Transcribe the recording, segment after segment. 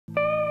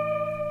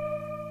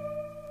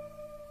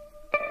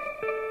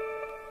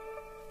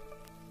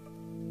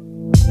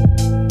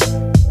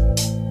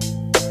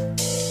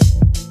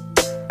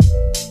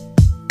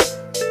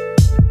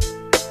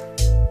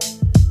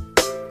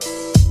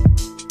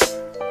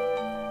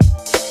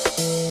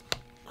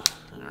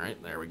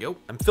we go.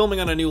 I'm filming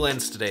on a new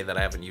lens today that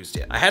I haven't used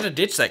yet. I had to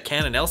ditch that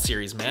Canon L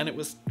series, man. It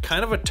was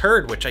kind of a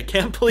turd, which I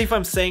can't believe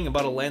I'm saying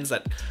about a lens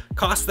that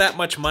cost that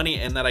much money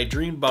and that I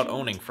dreamed about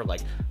owning for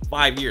like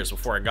 5 years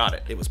before I got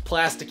it. It was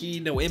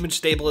plasticky, no image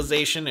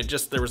stabilization, and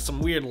just there was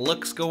some weird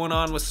looks going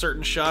on with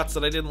certain shots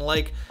that I didn't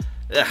like.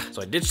 Ugh.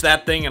 So I ditched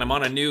that thing and I'm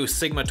on a new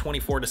Sigma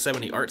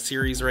 24-70 art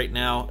series right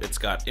now. It's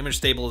got image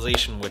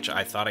stabilization, which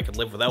I thought I could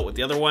live without with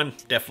the other one.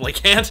 Definitely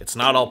can't. It's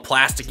not all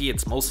plasticky.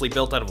 It's mostly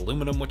built out of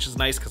aluminum, which is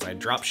nice because I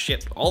drop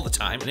shit all the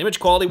time. And image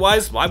quality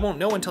wise, well, I won't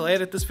know until I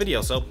edit this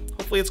video, so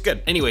hopefully it's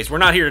good. Anyways, we're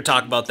not here to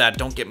talk about that.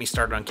 Don't get me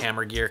started on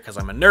camera gear because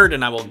I'm a nerd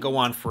and I will go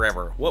on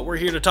forever. What we're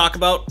here to talk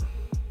about,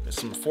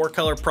 some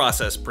 4-color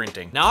process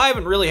printing. Now, I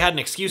haven't really had an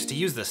excuse to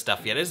use this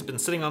stuff yet. It's been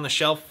sitting on the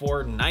shelf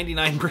for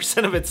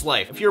 99% of its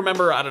life. If you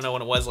remember, I don't know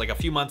when it was, like a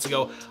few months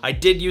ago, I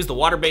did use the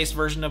water-based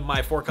version of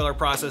my 4-color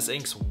process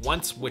inks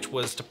once, which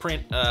was to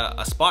print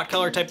a spot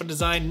color type of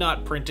design,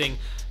 not printing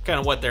kind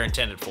of what they're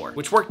intended for,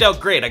 which worked out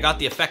great. I got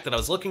the effect that I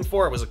was looking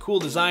for. It was a cool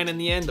design in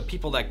the end. The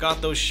people that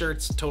got those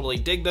shirts totally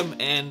dig them.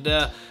 And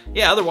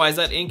yeah, otherwise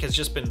that ink has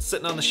just been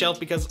sitting on the shelf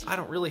because I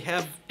don't really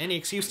have any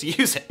excuse to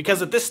use it.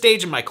 Because at this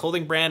stage in my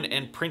clothing brand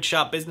and print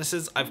shop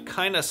businesses, I've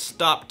kind of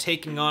stopped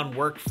taking on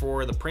work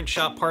for the print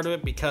shop part of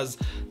it because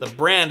the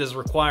brand is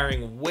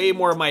requiring way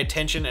more of my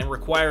attention and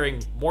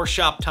requiring more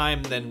shop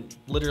time than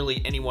literally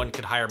anyone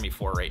could hire me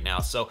for right now.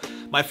 So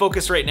my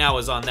focus right now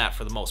is on that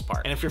for the most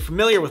part. And if you're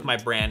familiar with my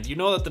brand, you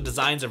know that the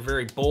designs are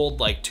very bold,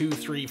 like 2,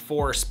 3,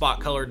 4 spot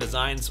color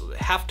designs.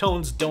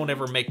 Halftones don't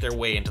ever make their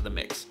way into the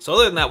mix. So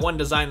other than that one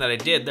design that I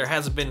did, there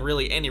hasn't been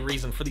really any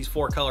reason for these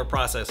 4-color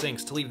process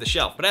inks to leave the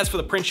shelf. But as for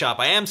the print shop,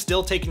 I am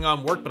still taking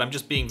on work, but I'm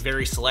just being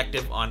very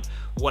selective on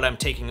what I'm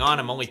taking on.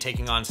 I'm only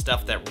taking on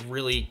stuff that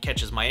really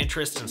catches my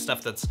interest and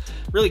stuff that's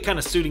really kind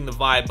of suiting the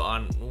vibe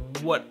on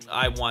what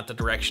I want the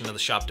direction of the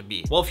shop to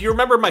be. Well, if you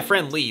remember my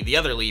friend Lee, the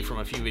other Lee from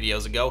a few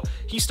videos ago,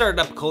 he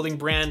started up a clothing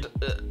brand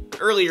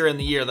earlier in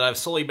the year that I've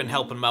slowly been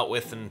helping him out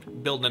with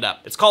and building it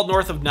up. It's called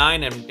North of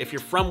 9, and if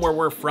you're from where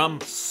we're from,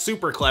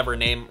 super clever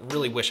name.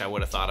 Really wish I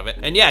would have thought of it.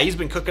 And yeah, he's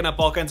been cooking up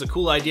all kinds of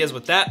cool ideas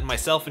with that, and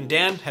myself and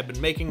Dan have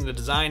been making the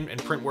design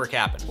and print work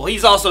happen. Well,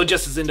 he's also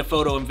just as into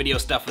photo and video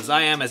stuff as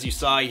I am. As you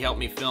saw, he helped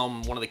me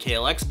film one of the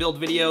KLX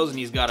build videos, and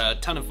he's got a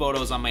ton of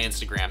photos on my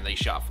Instagram that he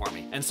shot for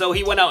me. And so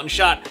he went out and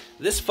shot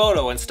this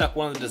photo and stuck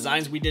one of the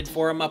designs we did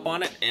for him up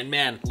on it, and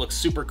man, looks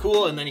super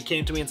cool. And then he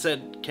came to me and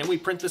said, can we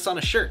print this on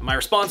a shirt? My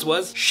response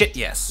was, shit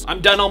yes.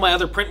 I'm done all my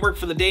other print work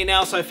for the day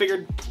now, so I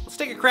figured, let's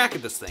take a crack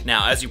at this thing.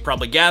 Now, as you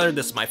probably gathered,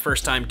 this is my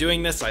first time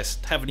doing this. I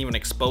haven't even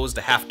exposed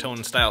a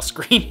halftone style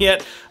screen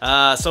yet,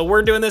 so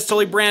we're doing this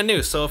totally brand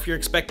new. So if you're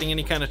expecting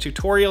any kind of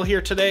tutorial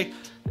here today,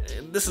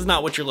 this is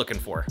not what you're looking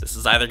for. This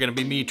is either gonna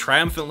be me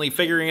triumphantly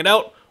figuring it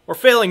out or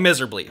failing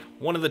miserably.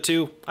 One of the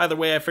two. Either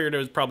way, I figured it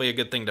was probably a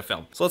good thing to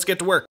film. So let's get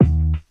to work.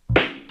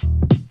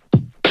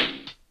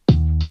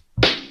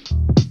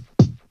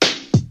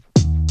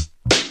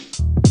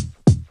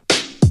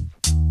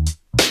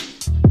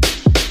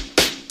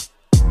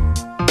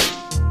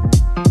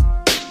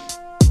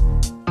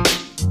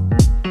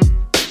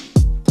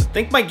 I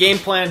think my game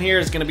plan here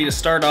is going to be to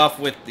start off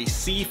with the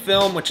C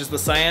film, which is the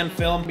cyan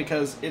film,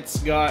 because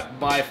it's got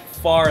by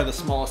far the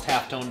smallest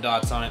halftone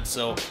dots on it.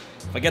 So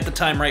if I get the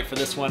time right for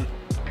this one,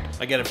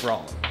 I get it for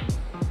all of them.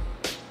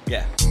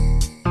 Yeah.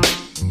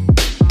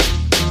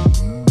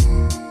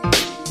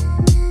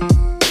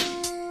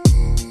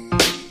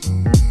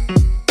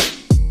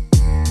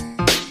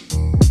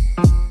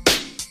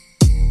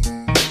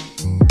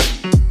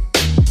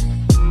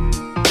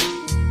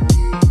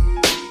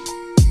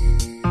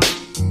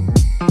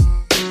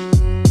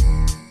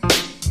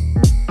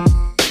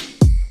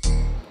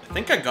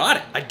 I got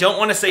it. I don't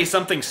want to say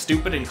something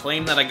stupid and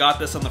claim that I got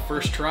this on the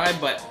first try,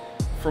 but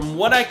from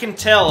what I can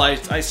tell,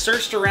 I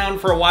searched around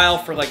for a while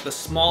for like the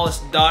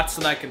smallest dots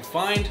that I could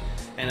find,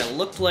 and it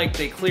looked like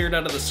they cleared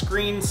out of the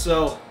screen,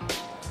 so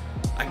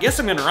I guess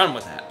I'm gonna run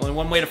with that. Only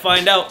one way to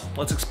find out.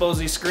 Let's expose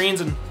these screens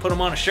and put them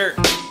on a shirt.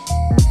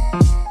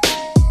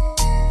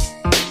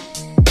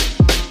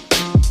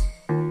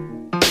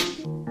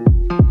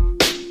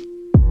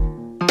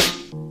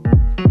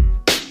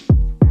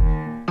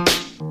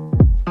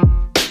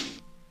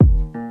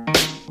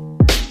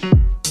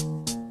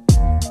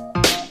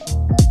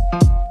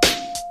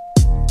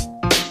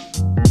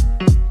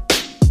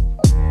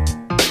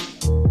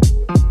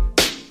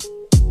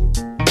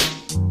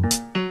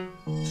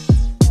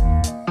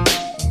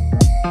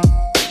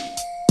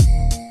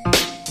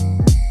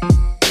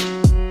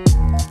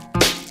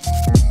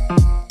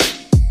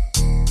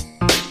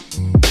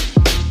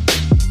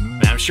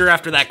 Sure,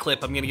 after that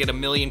clip, I'm gonna get a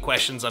million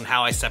questions on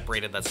how I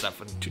separated that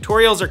stuff, and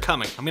tutorials are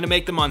coming. I'm gonna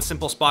make them on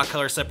simple spot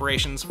color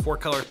separations,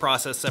 4-color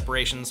process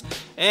separations,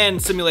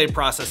 and simulated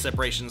process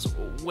separations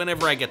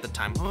whenever I get the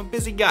time. I'm a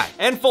busy guy.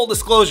 And full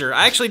disclosure,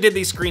 I actually did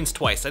these screens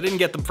twice. I didn't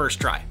get them first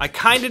try. I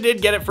kinda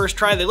did get it first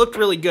try. They looked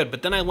really good,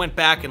 but then I went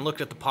back and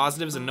looked at the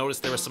positives and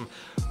noticed there was some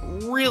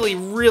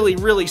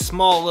really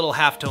small little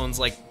halftones,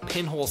 like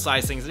pinhole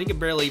size things that you could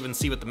barely even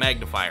see with the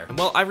magnifier. And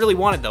well, I really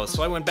wanted those,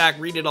 so I went back,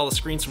 redid all the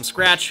screens from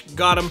scratch,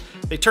 got them,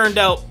 They turned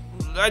out,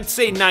 I'd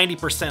say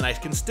 90%. I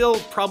can still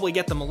probably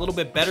get them a little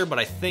bit better, but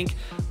I think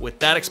with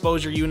that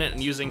exposure unit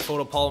and using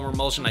photopolymer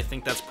emulsion, I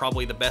think that's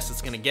probably the best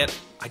it's gonna get.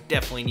 I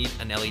definitely need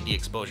an LED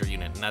exposure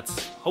unit, and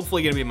that's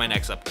hopefully gonna be my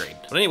next upgrade.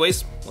 But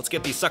anyways, let's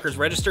get these suckers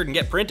registered and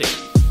get printing.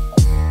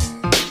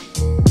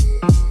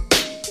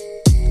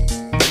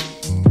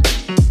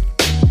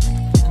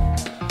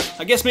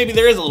 I guess maybe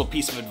there is a little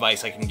piece of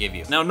advice I can give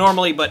you. Now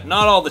normally, but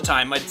not all the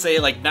time, I'd say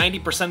like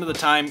 90% of the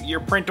time,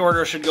 your print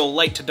order should go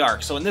light to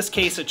dark. So in this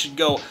case, it should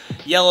go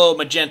yellow,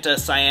 magenta,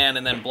 cyan,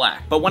 and then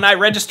black. But when I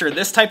register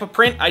this type of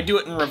print, I do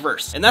it in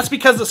reverse. And that's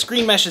because the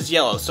screen mesh is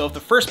yellow. So if the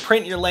first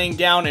print you're laying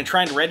down and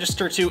trying to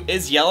register to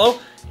is yellow,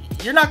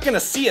 you're not gonna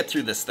see it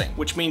through this thing,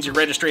 which means your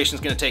registration is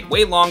gonna take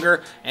way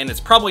longer and it's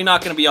probably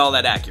not gonna be all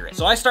that accurate.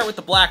 So I start with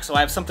the black so I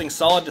have something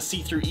solid to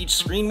see through each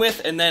screen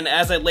with, and then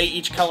as I lay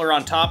each color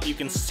on top, you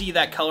can see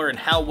that color and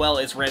how well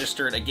it's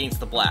registered against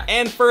the black.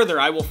 And further,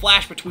 I will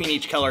flash between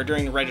each color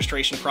during the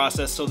registration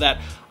process so that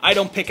I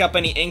don't pick up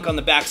any ink on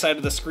the back side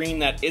of the screen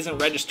that isn't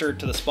registered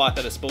to the spot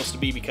that it's supposed to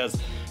be, because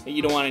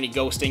you don't want any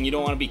ghosting. You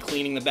don't want to be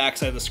cleaning the back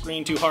side of the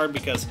screen too hard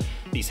because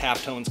these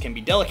halftones can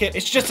be delicate.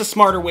 It's just a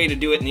smarter way to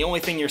do it, and the only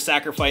thing you're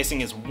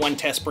sacrificing is one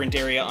test print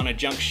area on a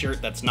junk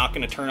shirt that's not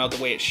going to turn out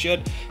the way it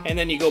should, and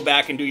then you go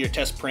back and do your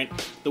test print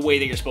the way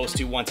that you're supposed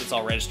to once it's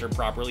all registered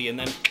properly, and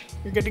then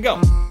you're good to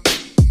go.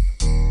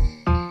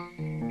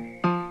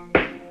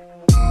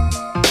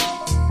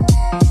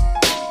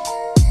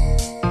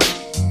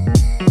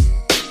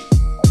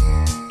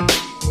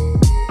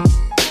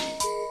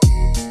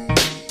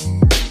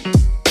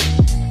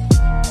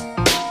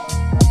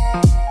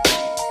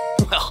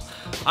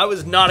 I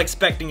was not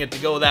expecting it to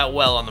go that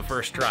well on the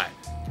first try.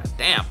 God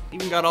damn,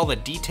 even got all the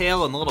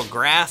detail and the little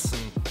grass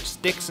and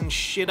sticks and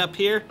shit up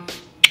here.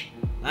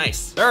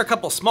 Nice. There are a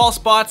couple small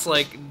spots,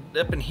 like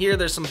up in here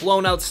there's some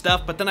blown out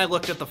stuff, but then I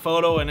looked at the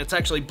photo and it's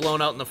actually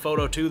blown out in the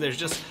photo too. There's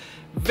just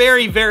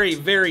very, very,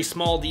 very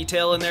small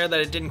detail in there that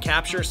it didn't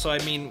capture, so I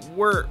mean,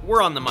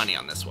 we're on the money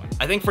on this one.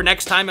 I think for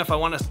next time, if I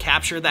want to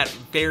capture that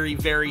very,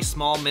 very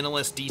small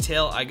minimalist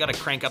detail, I gotta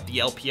crank up the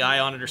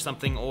LPI on it or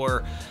something,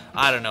 or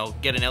I don't know,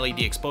 get an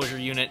LED exposure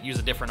unit, use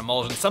a different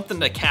emulsion, something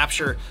to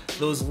capture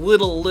those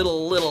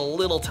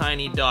little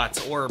tiny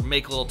dots, or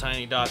make little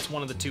tiny dots,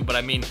 one of the two. But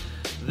I mean,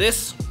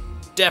 this,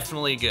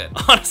 definitely good.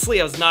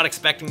 Honestly, I was not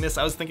expecting this.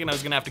 I was thinking I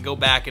was gonna have to go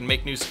back and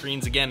make new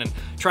screens again and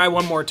try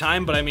one more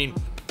time, but I mean,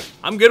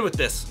 I'm good with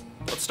this.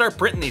 Let's start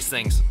printing these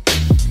things.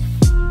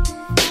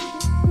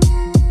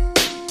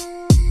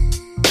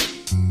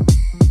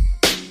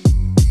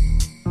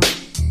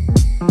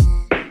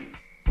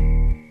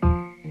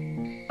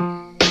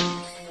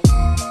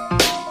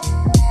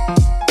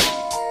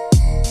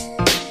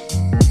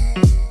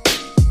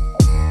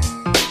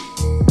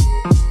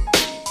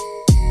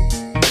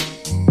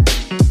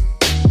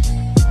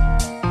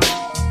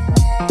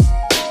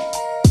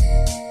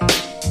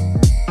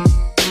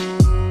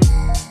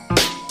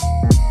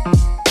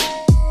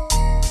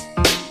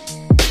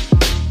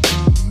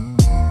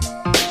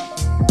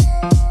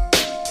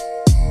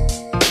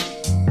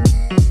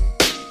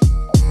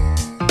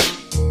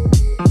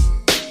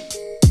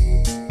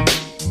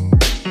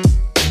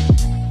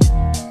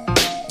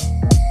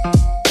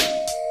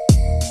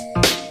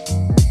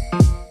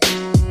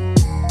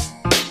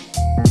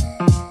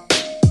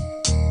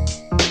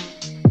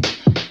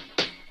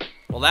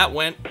 That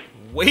went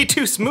way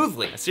too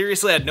smoothly. I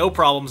seriously had no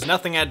problems,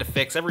 nothing I had to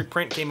fix. Every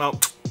print came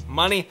out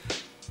money.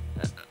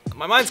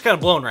 My mind's kind of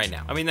blown right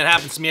now. I mean, that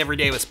happens to me every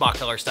day with spot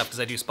color stuff because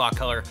I do spot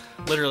color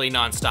literally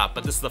nonstop,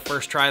 but this is the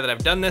first try that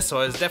I've done this, so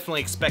I was definitely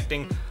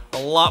expecting a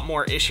lot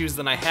more issues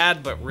than I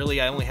had, but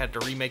really I only had to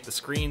remake the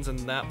screens and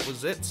that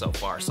was it so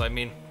far. So I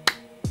mean,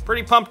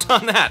 pretty pumped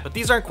on that. But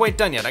these aren't quite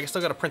done yet. I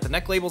still gotta print the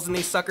neck labels in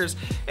these suckers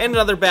and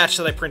another batch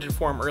that I printed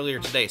for them earlier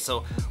today.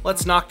 So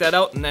let's knock that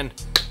out and then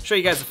show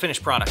you guys the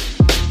finished product.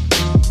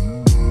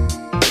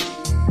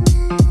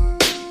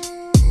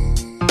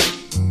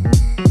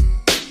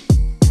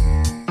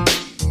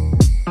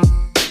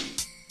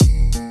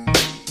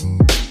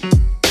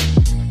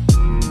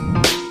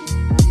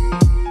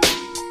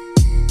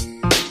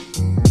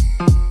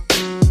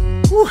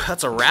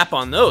 That's a wrap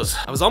on those.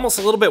 I was almost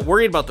a little bit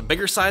worried about the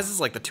bigger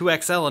sizes, like the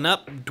 2XL and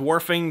up,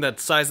 dwarfing the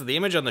size of the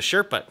image on the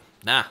shirt, but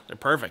nah, they're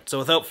perfect. So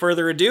without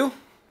further ado,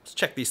 let's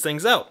check these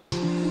things out.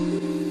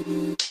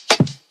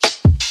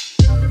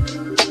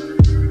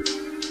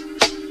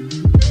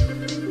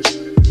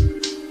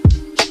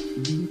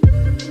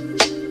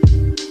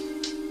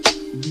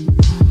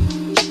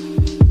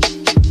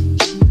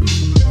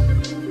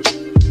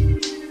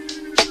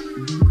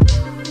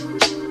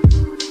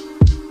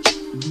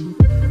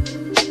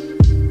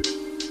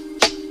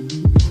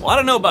 Well, I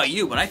don't know about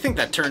you, but I think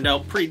that turned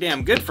out pretty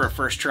damn good for a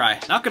first try.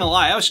 Not gonna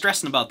lie, I was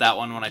stressing about that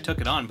one when I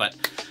took it on, but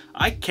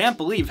I can't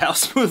believe how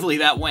smoothly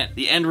that went.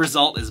 The end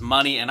result is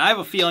money, and I have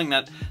a feeling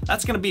that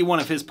that's gonna be one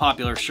of his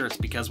popular shirts,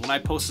 because when I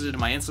posted it in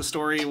my Insta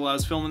story while I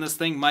was filming this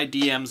thing, my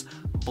DMs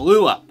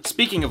blew up.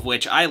 Speaking of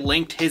which, I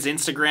linked his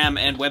Instagram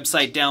and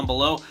website down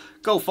below.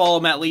 go follow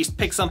him at least,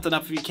 pick something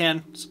up if you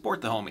can,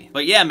 support the homie.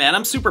 But yeah, man,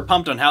 I'm super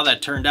pumped on how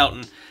that turned out,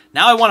 and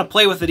now I want to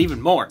play with it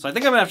even more. So I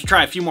think I'm gonna have to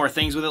try a few more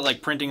things with it,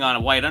 like printing on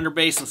a white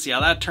underbase and see how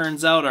that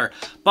turns out, or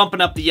bumping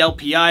up the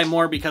LPI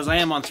more, because I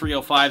am on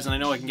 305s and I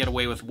know I can get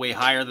away with way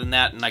higher than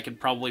that, and I could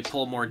probably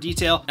pull more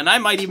detail. And I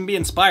might even be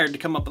inspired to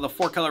come up with a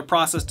 4-color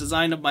process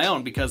design of my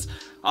own, because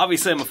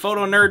obviously I'm a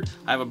photo nerd,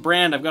 I have a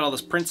brand, I've got all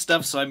this print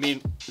stuff, so I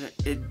mean,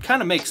 it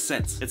kind of makes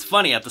sense. It's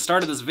funny, at the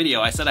start of this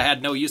video, I said I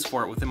had no use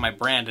for it within my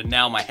brand, and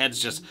now my head's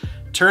just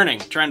turning,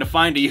 trying to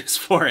find a use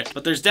for it.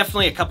 But there's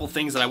definitely a couple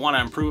things that I want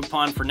to improve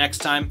upon for next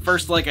time.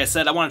 First, like I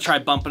said, I want to try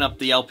bumping up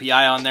the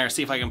LPI on there,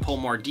 see if I can pull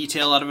more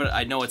detail out of it.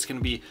 I know it's going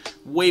to be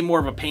way more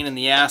of a pain in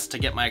the ass to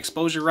get my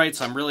exposure right,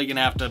 so I'm really going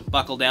to have to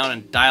buckle down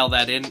and dial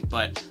that in,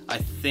 but I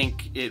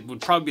think it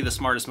would probably be the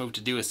smartest move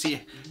to do is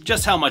see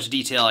just how much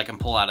detail I can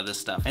pull out of this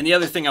stuff. And the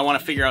other thing I want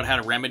to figure out how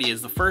to remedy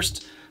is the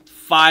first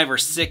 5 or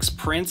 6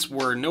 prints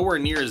were nowhere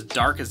near as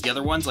dark as the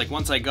other ones. Like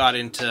once I got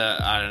into,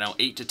 I don't know,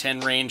 8 to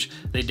 10 range,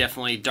 they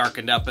definitely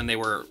darkened up and they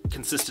were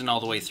consistent all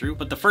the way through.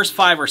 But the first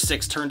 5 or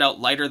 6 turned out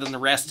lighter than the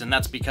rest, and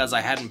that's because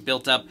I hadn't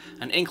built up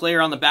an ink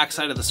layer on the back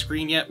side of the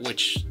screen yet,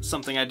 which is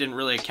something I didn't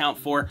really account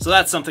for. So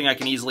that's something I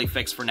can easily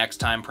fix for next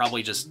time.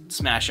 Probably just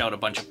smash out a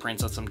bunch of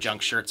prints on some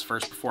junk shirts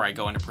first before I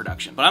go into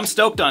production. But I'm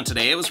stoked on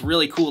today. It was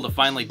really cool to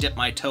finally dip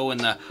my toe in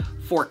the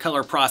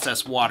 4-color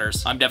process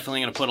waters. I'm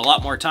definitely going to put a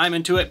lot more time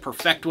into it,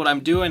 perfect what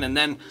I'm doing, and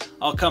then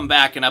I'll come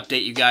back and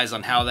update you guys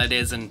on how that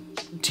is and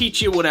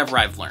teach you whatever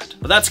I've learned.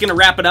 But that's going to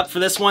wrap it up for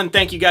this one.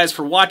 Thank you guys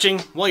for watching.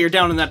 While you're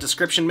down in that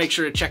description, make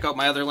sure to check out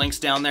my other links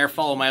down there,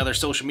 follow my other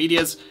social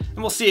medias, and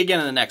we'll see you again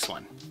in the next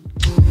one.